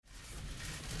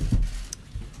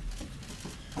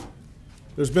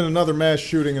There's been another mass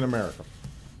shooting in America,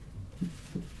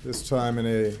 this time in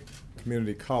a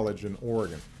community college in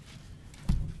Oregon.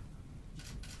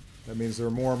 That means there are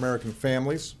more American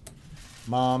families,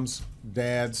 moms,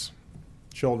 dads,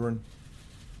 children,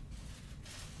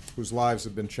 whose lives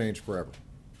have been changed forever.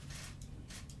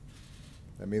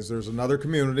 That means there's another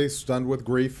community stunned with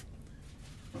grief,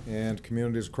 and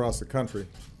communities across the country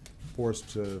forced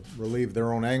to relieve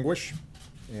their own anguish,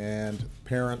 and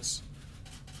parents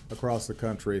across the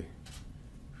country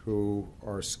who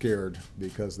are scared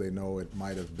because they know it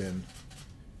might have been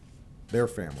their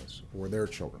families or their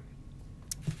children.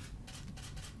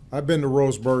 I've been to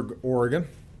Roseburg, Oregon.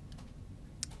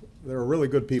 There are really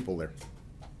good people there.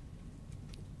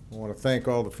 I want to thank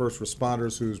all the first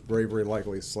responders whose bravery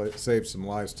likely saved some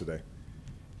lives today.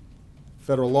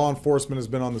 Federal law enforcement has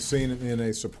been on the scene in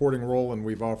a supporting role, and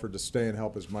we've offered to stay and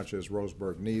help as much as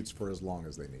Roseburg needs for as long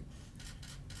as they need.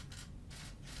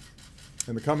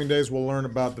 In the coming days, we'll learn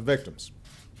about the victims,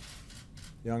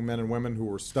 young men and women who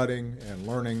were studying and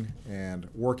learning and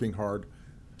working hard,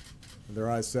 their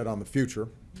eyes set on the future,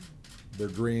 their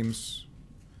dreams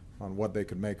on what they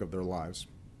could make of their lives.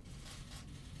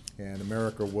 And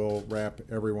America will wrap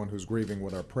everyone who's grieving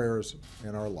with our prayers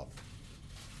and our love.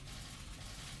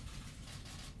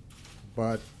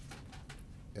 But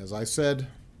as I said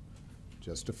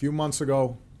just a few months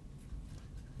ago,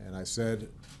 and I said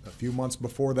a few months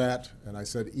before that, and I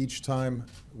said each time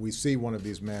we see one of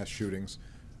these mass shootings,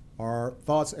 our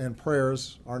thoughts and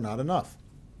prayers are not enough.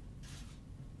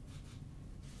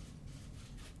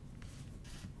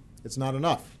 It's not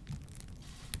enough.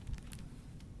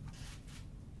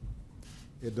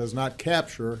 It does not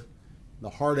capture the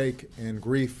heartache and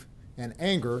grief and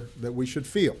anger that we should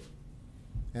feel.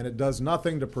 And it does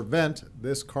nothing to prevent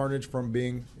this carnage from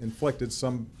being inflicted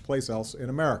someplace else in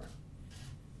America.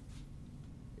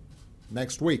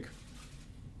 Next week,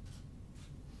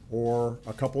 or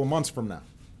a couple of months from now.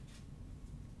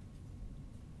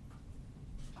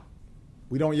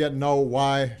 We don't yet know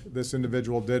why this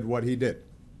individual did what he did.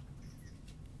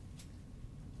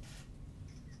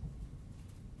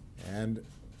 And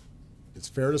it's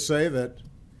fair to say that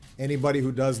anybody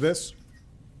who does this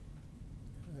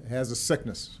has a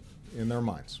sickness in their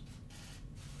minds,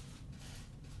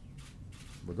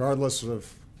 regardless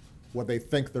of what they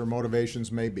think their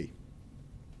motivations may be.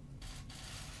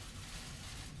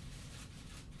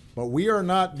 But we are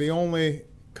not the only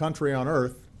country on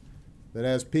earth that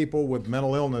has people with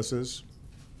mental illnesses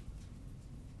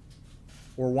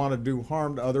or want to do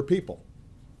harm to other people.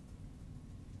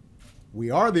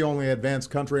 We are the only advanced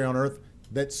country on earth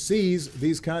that sees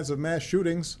these kinds of mass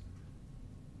shootings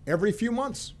every few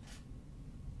months.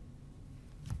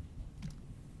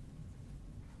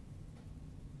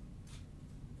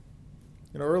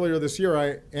 Earlier this year,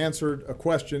 I answered a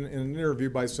question in an interview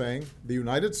by saying, the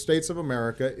United States of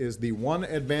America is the one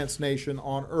advanced nation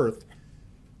on earth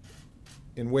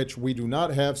in which we do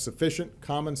not have sufficient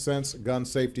common sense gun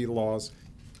safety laws,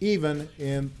 even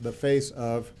in the face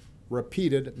of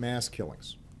repeated mass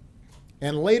killings.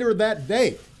 And later that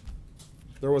day,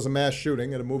 there was a mass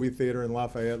shooting at a movie theater in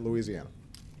Lafayette, Louisiana.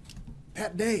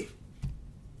 That day.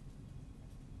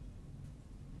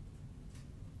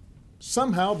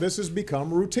 Somehow this has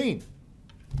become routine.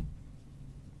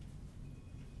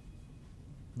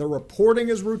 The reporting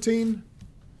is routine.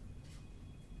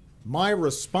 My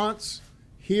response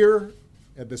here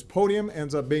at this podium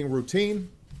ends up being routine.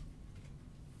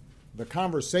 The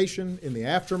conversation in the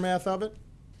aftermath of it,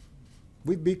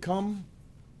 we've become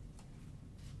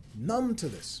numb to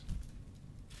this.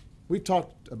 We've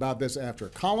talked about this after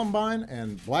Columbine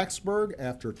and Blacksburg,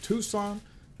 after Tucson,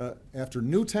 after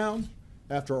Newtown,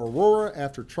 after Aurora,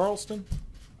 after Charleston.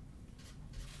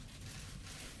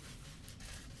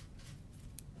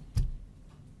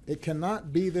 It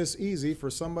cannot be this easy for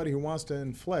somebody who wants to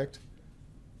inflict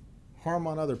harm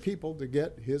on other people to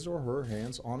get his or her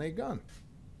hands on a gun.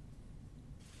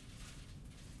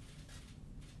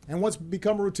 And what's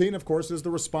become routine, of course, is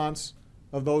the response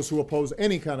of those who oppose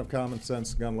any kind of common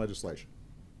sense gun legislation.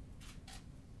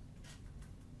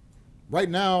 Right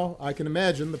now, I can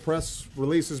imagine the press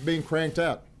releases being cranked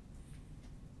out.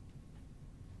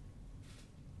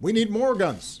 We need more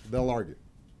guns, they'll argue.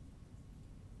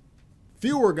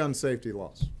 Fewer gun safety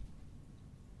laws.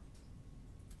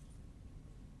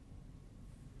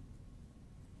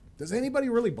 Does anybody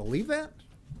really believe that?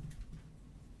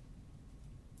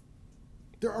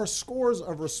 There are scores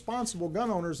of responsible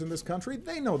gun owners in this country.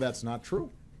 They know that's not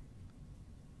true.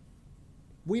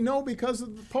 We know because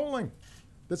of the polling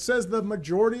that says the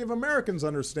majority of Americans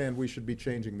understand we should be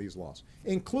changing these laws,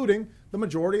 including the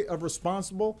majority of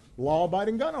responsible,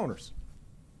 law-abiding gun owners.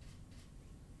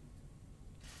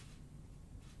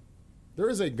 There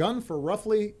is a gun for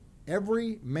roughly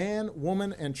every man,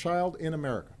 woman, and child in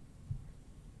America.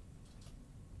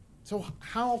 So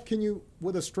how can you,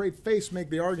 with a straight face,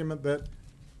 make the argument that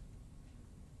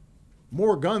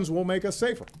more guns will make us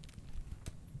safer?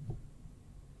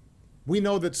 We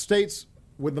know that states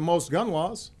with the most gun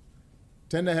laws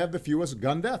tend to have the fewest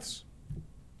gun deaths.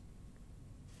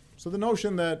 So the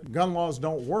notion that gun laws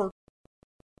don't work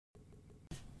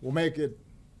will make it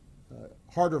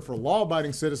harder for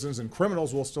law-abiding citizens and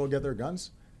criminals will still get their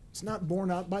guns, it's not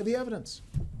borne out by the evidence.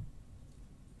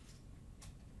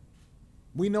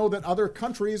 We know that other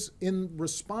countries, in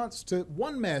response to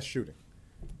one mass shooting,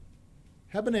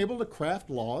 have been able to craft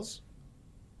laws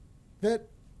that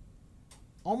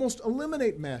almost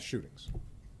eliminate mass shootings.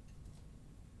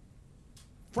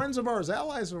 Friends of ours,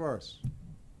 allies of ours,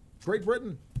 Great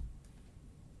Britain,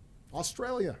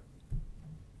 Australia,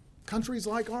 countries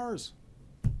like ours.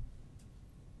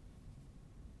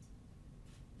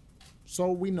 So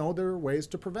we know there are ways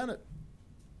to prevent it.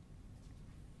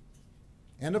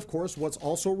 And of course, what's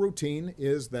also routine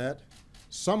is that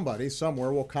somebody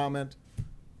somewhere will comment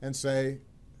and say,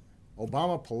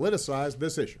 Obama politicized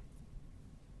this issue.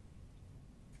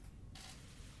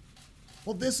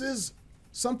 Well, this is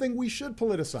something we should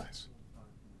politicize.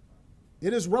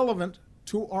 It is relevant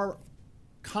to our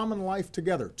common life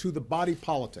together, to the body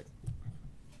politic.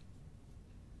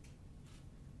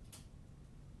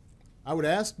 I would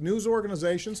ask news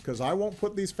organizations, because I won't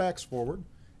put these facts forward,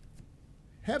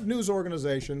 have news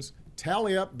organizations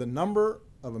tally up the number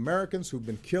of Americans who've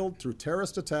been killed through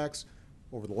terrorist attacks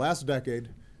over the last decade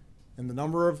and the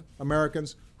number of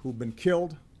Americans who've been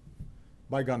killed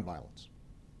by gun violence.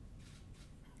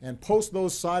 And post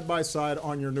those side by side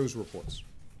on your news reports.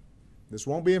 This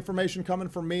won't be information coming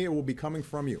from me, it will be coming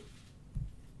from you.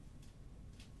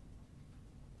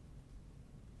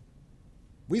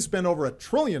 We spend over $1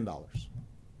 trillion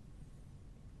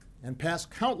and pass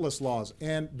countless laws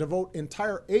and devote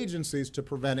entire agencies to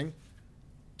preventing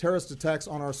terrorist attacks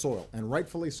on our soil, and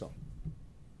rightfully so.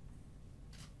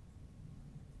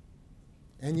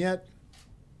 And yet,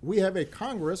 we have a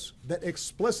Congress that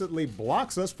explicitly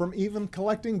blocks us from even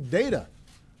collecting data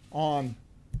on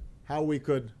how we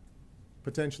could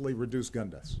potentially reduce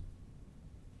gun deaths.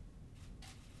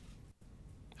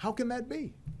 How can that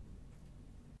be?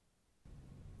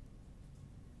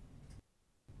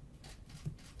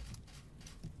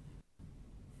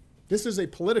 This is a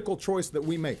political choice that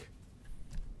we make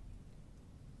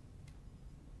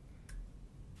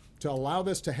to allow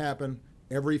this to happen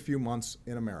every few months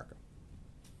in America.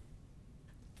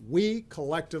 We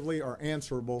collectively are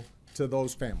answerable to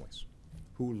those families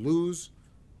who lose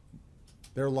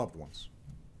their loved ones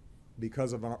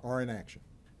because of our inaction.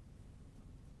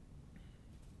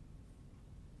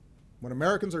 When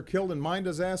Americans are killed in mine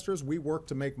disasters, we work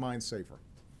to make mines safer.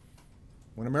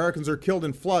 When Americans are killed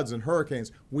in floods and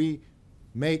hurricanes, we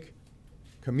make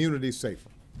communities safer.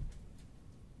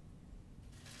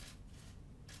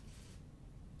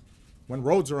 When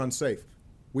roads are unsafe,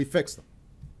 we fix them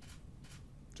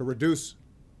to reduce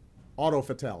auto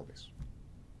fatalities.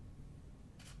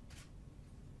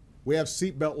 We have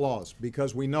seatbelt laws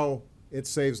because we know it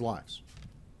saves lives.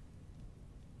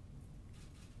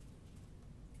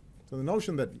 So the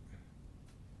notion that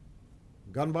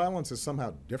gun violence is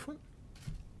somehow different,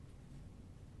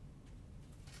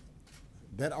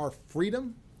 that our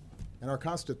freedom and our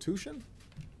Constitution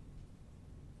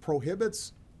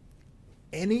prohibits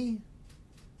any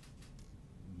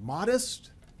modest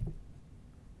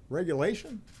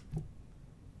regulation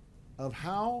of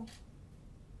how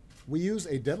we use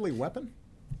a deadly weapon,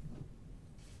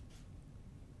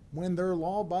 when there are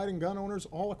law-abiding gun owners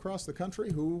all across the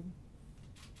country who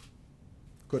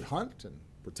could hunt and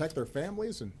protect their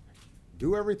families and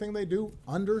do everything they do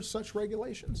under such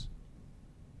regulations.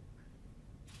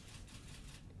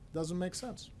 Doesn't make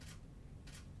sense.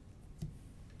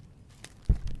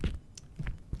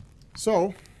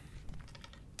 So,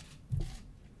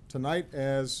 tonight,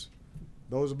 as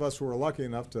those of us who are lucky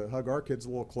enough to hug our kids a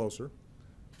little closer,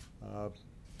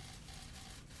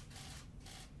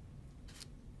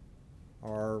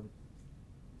 are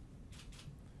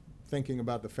thinking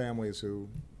about the families who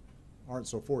aren't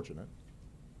so fortunate,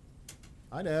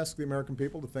 I'd ask the American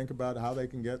people to think about how they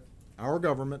can get our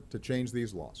government to change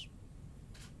these laws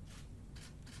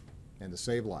and to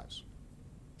save lives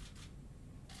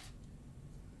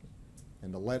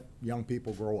and to let young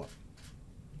people grow up.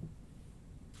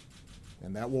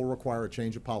 And that will require a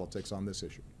change of politics on this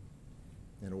issue.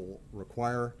 And it will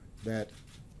require that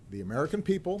the American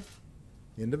people,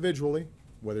 individually,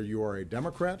 whether you are a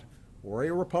Democrat or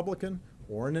a Republican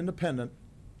or an independent,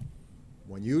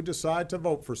 when you decide to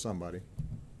vote for somebody,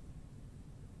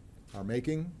 are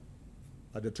making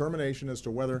a determination as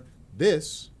to whether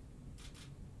this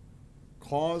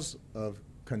cause of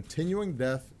continuing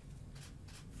death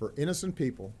for innocent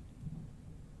people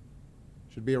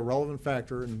should be a relevant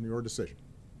factor in your decision.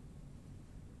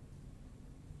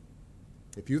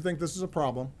 If you think this is a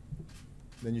problem,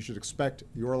 then you should expect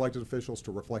your elected officials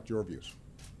to reflect your views.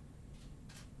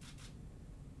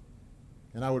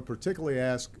 And I would particularly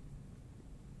ask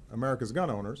America's gun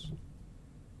owners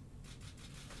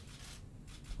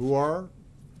who are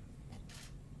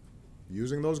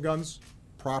using those guns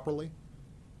properly,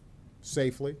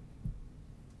 safely,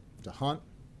 to hunt,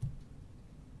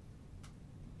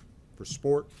 for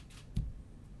sport,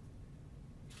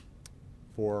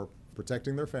 for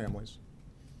protecting their families,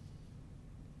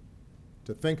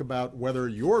 to think about whether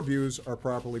your views are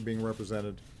properly being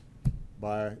represented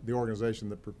by the organization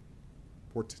that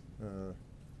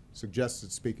suggests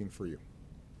it's speaking for you.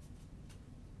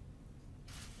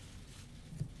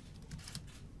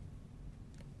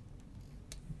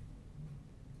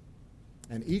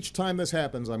 And each time this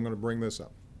happens, I'm going to bring this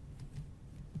up.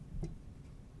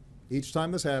 Each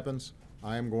time this happens,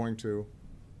 I am going to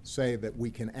say that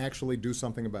we can actually do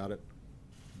something about it,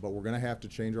 but we're going to have to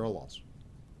change our laws.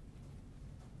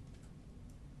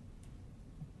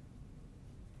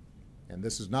 And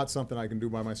this is not something I can do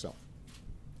by myself.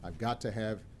 I've got to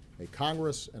have a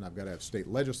Congress, and I've got to have state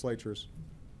legislatures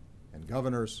and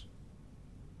governors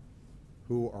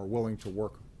who are willing to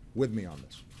work with me on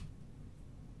this.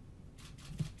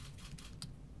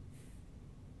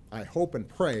 I hope and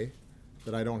pray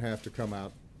that I don't have to come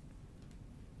out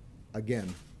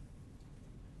again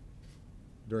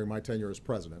during my tenure as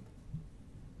president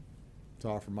to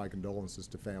offer my condolences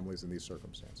to families in these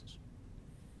circumstances.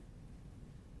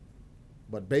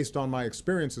 But based on my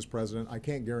experience as president, I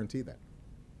can't guarantee that.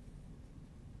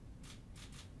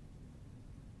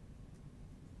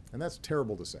 And that's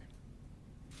terrible to say.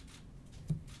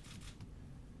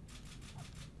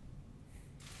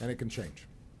 And it can change.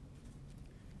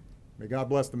 May God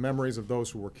bless the memories of those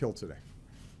who were killed today.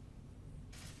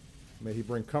 May He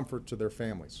bring comfort to their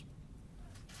families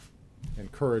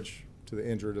and courage to the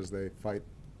injured as they fight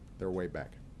their way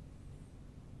back.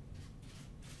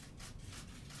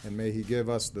 And may He give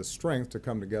us the strength to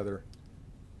come together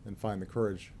and find the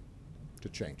courage to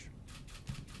change.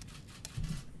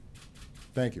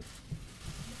 Thank you.